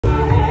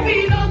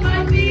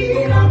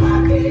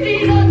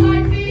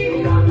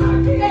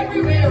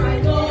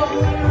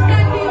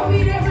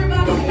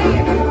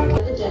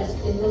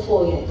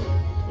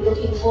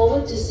Looking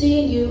forward to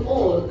seeing you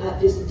all at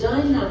this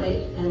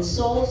dynamic and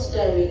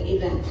soul-stirring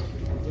event.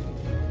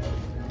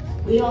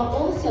 We are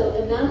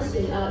also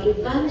announcing our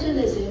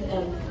evangelism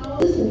and power.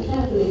 Listen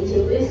carefully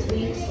to this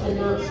week's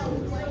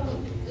announcements.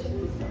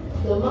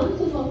 The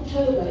month of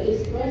October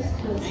is Breast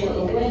Cancer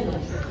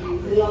Awareness.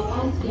 We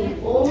are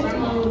asking all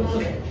our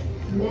members,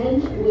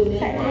 men,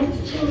 women,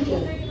 and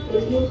children,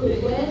 if you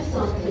could wear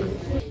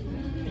something.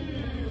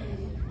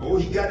 Oh,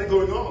 he got it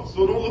going on,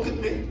 so don't look at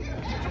me.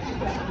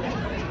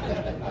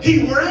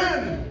 He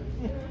ran.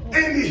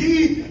 And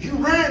he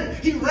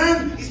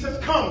ran, he says,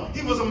 come.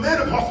 He was a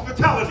man of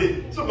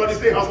hospitality. Somebody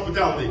say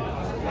hospitality.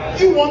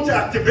 You want to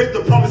activate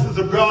the promises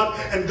of God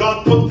and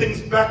God put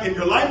things back in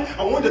your life?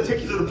 I want to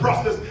take you to the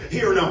process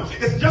here now.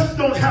 It just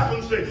don't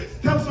happen. Say,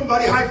 tell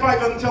somebody, high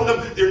five and tell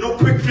them there are no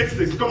quick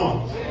fixes. Come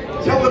on.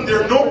 Tell them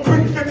there are no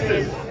quick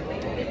fixes.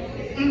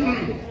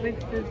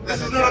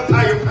 This is not a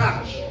tire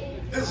patch.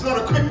 This is not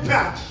a quick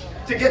patch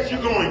to get you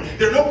going.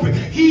 There's no quick.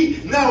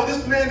 Now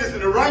this man is in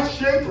the right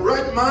shape,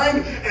 right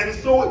mind, and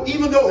so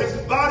even though his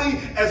body,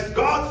 as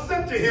God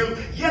said to him,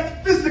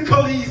 yet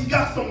physically he's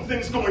got some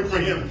things going for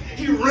him.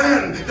 He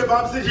ran. The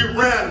Bible says he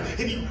ran,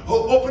 and he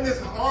opened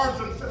his arms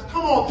and says,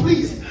 come on,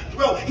 please.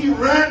 Well, he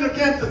ran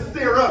again to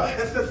Sarah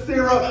and said,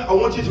 Sarah, I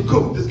want you to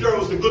cook. This girl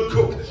was a good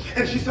cook.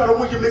 And she said, I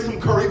want you to make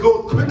some curry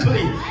goat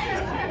quickly.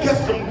 Get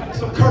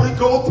some curry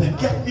goat,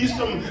 get me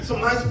some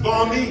nice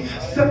barley,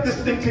 set this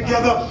thing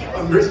together.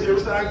 I'm very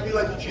serious. I feel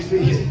like she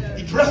said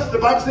he dressed, the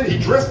Bible said he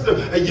dressed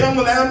a young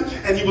lamb,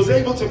 and he was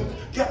able to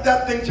get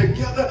that thing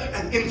together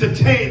and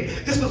entertain.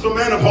 This is a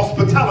man of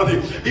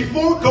hospitality.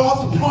 Before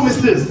God's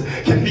promises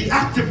can be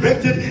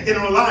activated in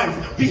our lives,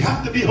 we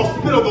have to be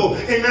hospitable.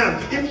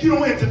 Amen. If you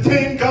don't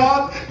entertain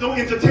God, don't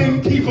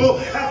entertain people,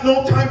 have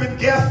no time and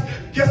guess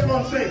what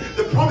I'm saying?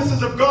 The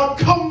promises of God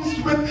comes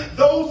with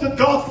those that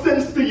God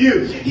sends to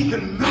you. He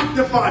can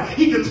magnify,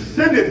 he can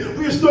send it.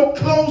 We're so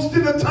close to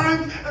the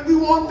times and we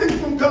want things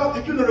from God.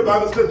 Did you know the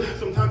Bible says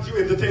sometimes you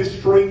entertain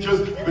strangers,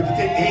 you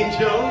entertain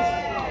angels?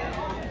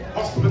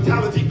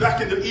 Hospitality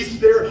back in the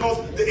East there,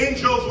 the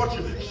angels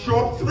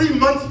show up 3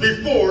 months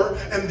before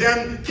and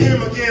then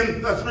came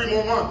again 3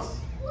 more months.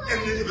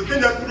 And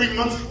within that 3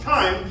 months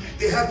time,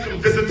 they had some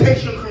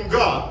visitation from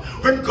God.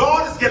 When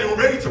God is getting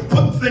ready to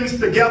put things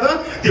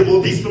together, there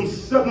will be some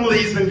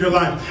suddenlies in your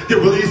life. There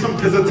will be some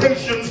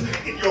visitations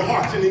in your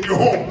heart and in your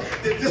home.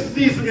 This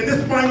season, in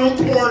this final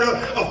quarter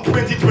of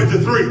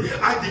 2023,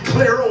 I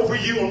declare over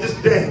you on this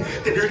day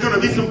that there's going to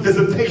be some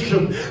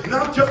visitation.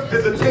 Not just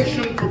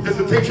visitation for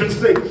visitation's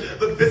sake,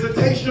 but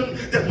visitation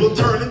that will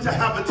turn into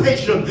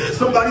habitation.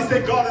 Somebody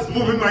say, God is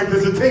moving my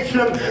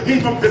visitation.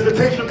 Me from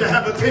visitation to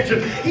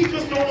habitation. He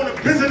just don't want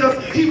to visit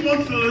us. He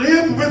wants to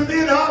live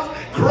within us.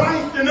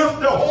 Christ in us,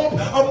 the hope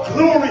of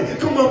glory.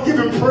 Come on, give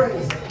him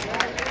praise.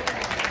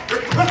 The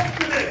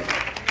question is,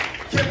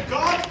 can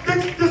God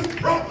fix this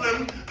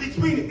problem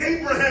between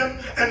Abraham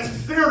and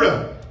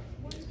Sarah?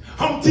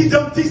 Humpty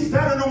Dumpty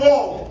sat on the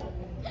wall.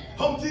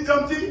 Humpty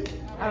Dumpty.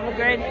 Have a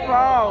great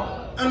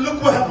fall. And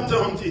look what happened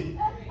to Humpty.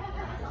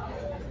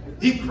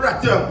 He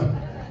cracked up.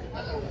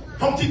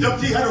 Humpty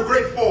Dumpty had a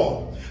great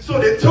fall. So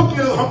they took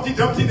little Humpty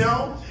Dumpty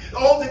now.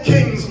 All the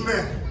king's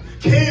men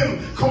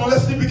came. Come on,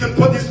 let's see if we can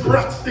put these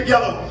cracks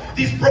together,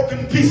 these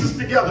broken pieces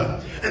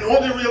together. And all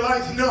they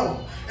realized,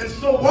 no. And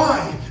so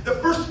why? The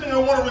first thing I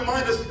want to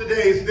remind us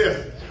today is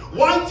this.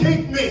 Why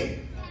take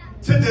me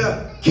to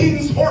the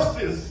king's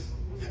horses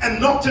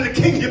and not to the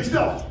king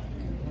himself?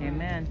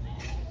 Amen.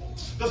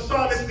 The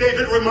psalmist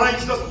David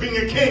reminds us being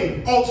a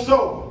king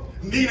also.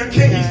 Being a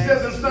king, he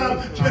says in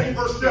Psalm 20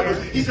 verse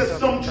 7, he says,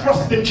 some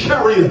trust in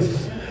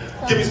chariots.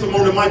 Give me some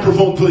more of the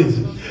microphone,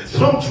 please.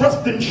 Some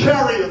trust in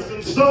chariots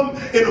and some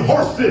in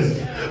horses.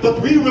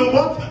 But we will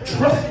what?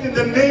 Trust in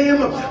the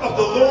name of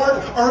the Lord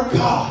our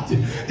God.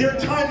 There are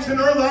times in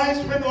our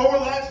lives when our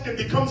lives can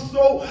become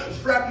so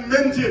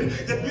fragmented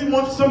that we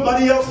want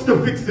somebody else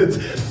to fix it.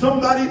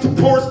 Somebody to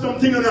pour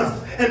something on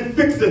us and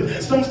fix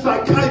it. Some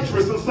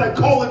psychiatrist and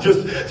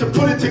psychologist to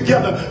put it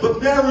together.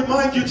 But may I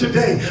remind you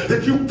today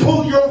that you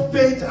pull your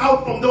faith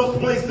out from those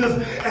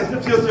places as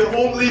if it's your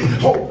only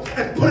hope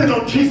and put it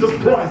on Jesus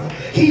Christ.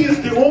 He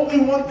is the only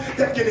one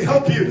that can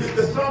help you.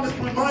 The psalmist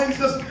reminds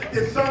us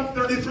in Psalm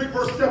 33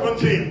 verse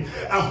 17,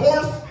 a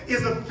horse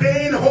is a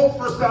vain hope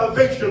for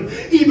salvation.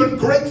 Even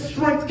great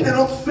strength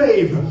cannot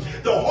save.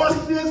 The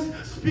horses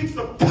speaks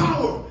of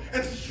power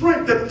and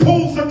strength that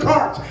pulls the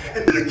cart,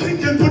 and the king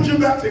can put you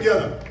back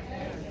together.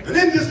 And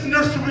in this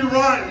nursery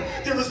rhyme,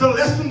 there is a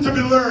lesson to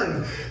be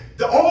learned.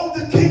 All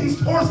the king's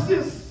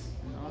horses,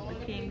 All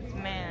the king's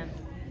men,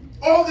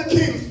 all the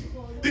kings,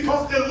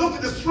 because they look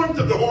at the strength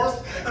of the horse,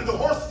 and the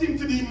horse seemed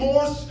to be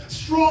more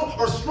strong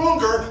or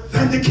stronger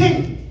than the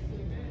king.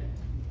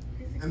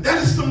 And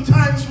that is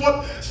sometimes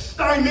what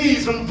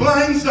stymies and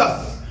blinds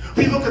us.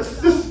 We look at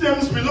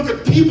systems, we look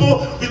at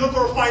people, we look at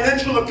our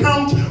financial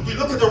account, we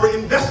look at our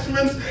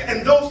investments,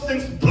 and those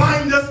things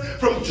blind us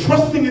from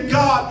trusting in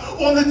God,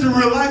 only to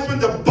realize when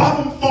the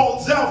bottom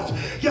falls out,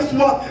 guess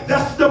what?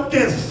 That stuff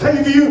can't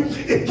save you.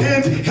 It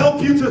can't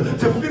help you to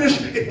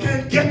finish. It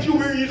can't get you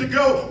where you need to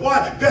go.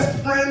 Why?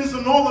 Best friends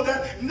and all of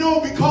that.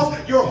 No, because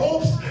your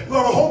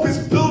hope is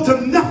built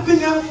on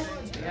nothing else.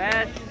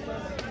 Yes.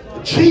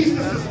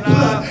 Jesus'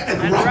 blood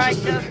and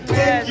righteousness.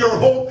 Take your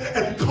hope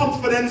and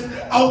confidence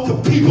out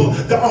of people.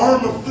 The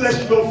arm of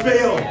flesh will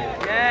fail.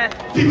 Yes.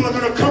 People are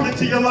going to come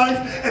into your life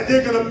and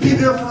they're going to be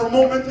there for a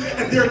moment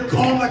and they're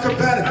gone like a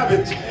bad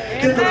habit.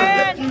 They're going to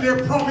let you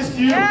there, promise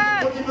you,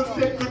 but even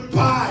say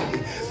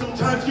goodbye.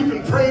 Sometimes you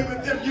can pray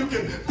with them, you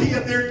can be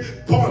at their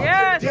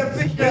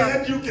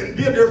deathbed, you can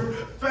be at their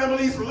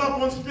family's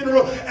loved one's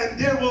funeral, and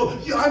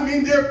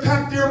they're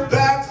packed their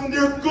bags and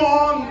they're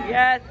gone.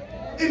 Yes.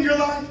 In your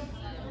life.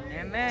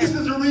 Amen. This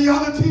is the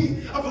reality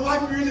of a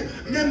life where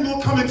men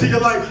will come into your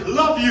life,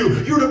 love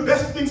you. You're the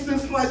best thing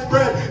since sliced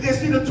bread. They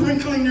see the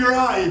twinkle in your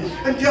eye.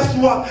 And guess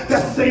what?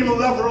 That same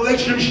love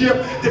relationship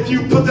that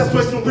you put, that's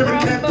why some women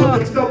can't put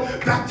themselves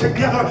back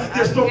together.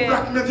 They're so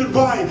fragmented.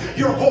 Why?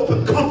 Your hope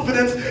and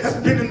confidence has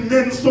been in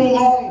men so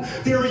long.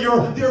 They're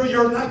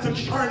your knight in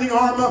shining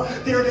armor.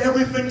 They're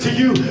everything to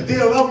you. They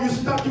allow you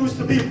stop. You used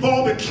to be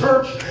involved in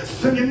church,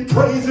 singing,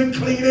 praising,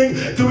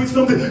 cleaning, doing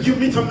something. You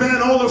meet a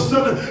man, all of a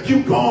sudden,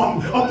 you're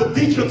gone on the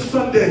beach on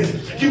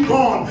Sundays. You're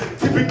gone,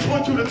 tipping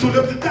to the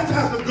tulip. That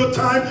has a good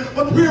time,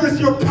 but where is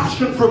your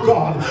passion for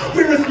God?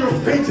 Where is your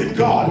faith in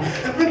God?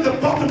 And when the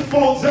bottom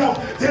falls out,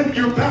 then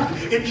you're back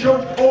in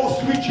church. Oh,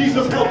 sweet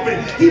Jesus, help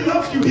me. He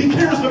loves you. He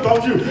cares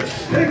about you.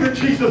 Stay with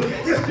Jesus.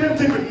 It's same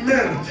thing with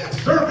men.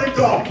 Serving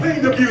God,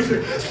 playing the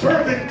music,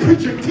 serving,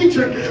 preaching,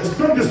 teaching,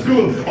 Sunday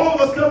school. All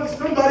of a sudden,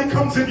 somebody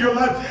comes in your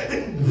life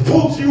and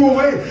pulls you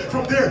away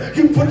from there.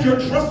 You put your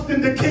trust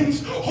in the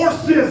king's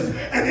horses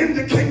and in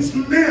the king's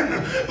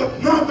men.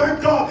 But not by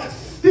God.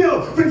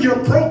 Still, when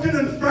you're broken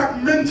and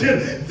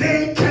fragmented,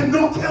 they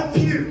cannot help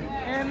you.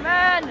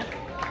 Amen.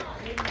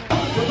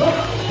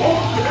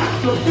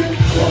 Or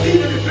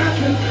even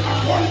imagine,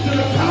 according to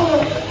the power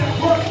that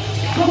works,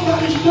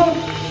 somebody shall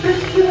fix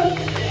it.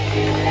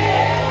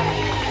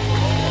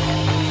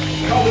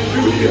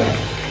 Hallelujah.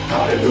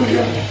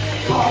 Hallelujah.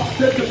 God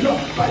said to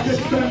God, by this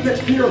time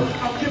next year,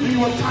 I'm giving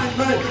you a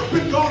timeline.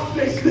 When God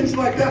says things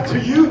like that to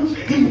you,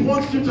 He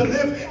wants you to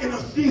live in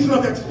a season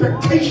of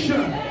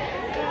expectation.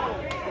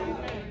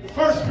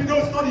 First, we know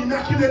it's not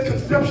immaculate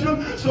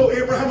conception, so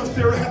Abraham and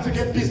Sarah had to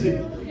get busy.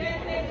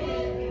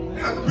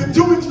 And with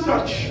doing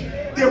such,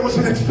 there was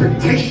an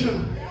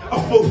expectation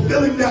of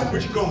fulfilling that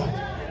which God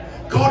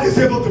is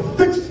able to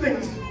fix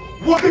things.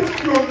 What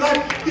fix your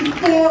life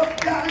before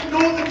that?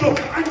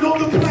 I know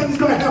the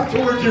plans I have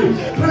toward you.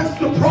 Plans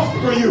to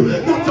prosper you,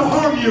 not to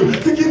harm you,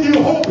 to give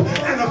you hope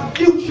and a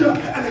future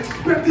and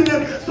expecting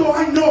it. So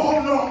I know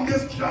how long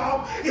this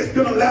job is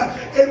going to last.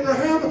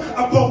 Abraham,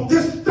 about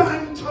this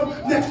time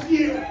next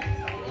year.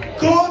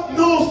 God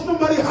knows.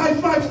 Somebody high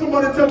five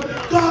somebody. Tell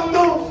God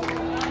knows.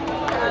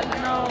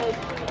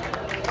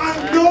 I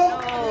know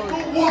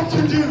what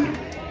to do.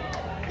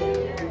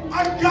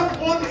 I've got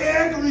one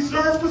egg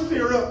reserved for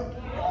Sarah.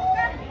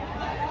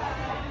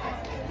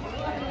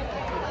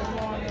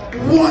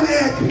 One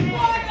egg.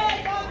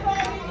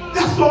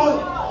 That's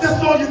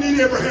all you need,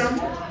 Abraham.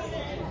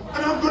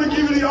 And I'm going to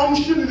give you the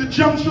unction and the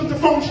junction to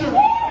function.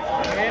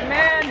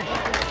 Amen.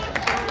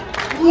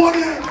 One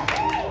egg.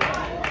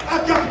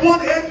 I've got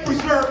one egg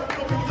reserved.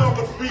 Don't people talk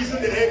about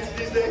freezing the eggs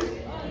these days?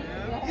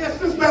 Yes,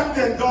 since back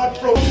then, God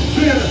froze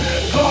sin.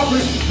 God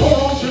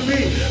restore unto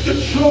me the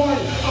joy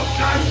of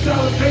thy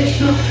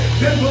salvation.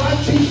 Then will I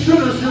teach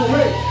sinners your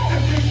way,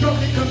 and they shall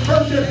be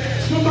converted.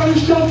 Somebody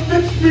shall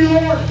fix me,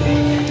 Lord. Fix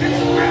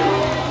me.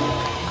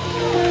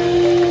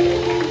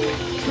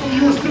 Some of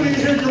you are sitting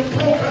here, you're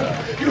broken,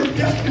 you're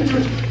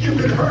destitute, you've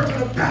been hurt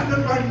and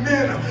abandoned by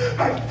men,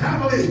 by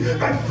family,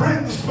 by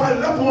friends, by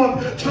loved one,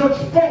 church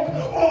folk,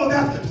 all of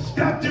that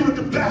stabbed you in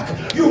the back.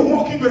 You're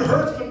walking with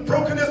hurts and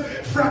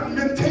brokenness,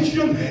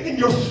 fragmentation in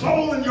your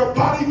soul and your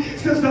body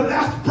since the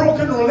last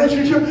broken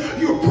relationship.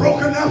 You're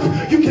broken up,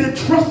 you can't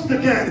trust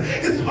again.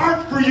 It's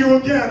hard for you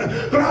again.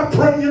 But I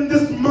pray in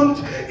this month,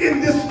 in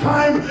this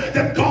time,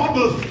 that God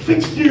will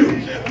fix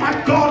you. My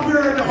God,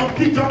 we're in the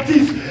Humpty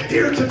Dumpties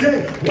here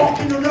today,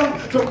 walking around,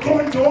 to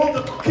going to all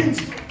the king's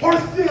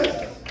horses.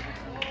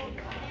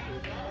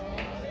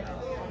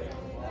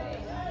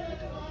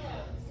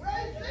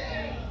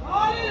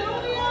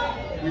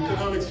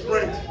 Economic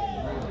strength.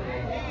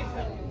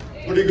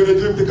 What are you going to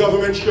do if the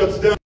government shuts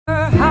down?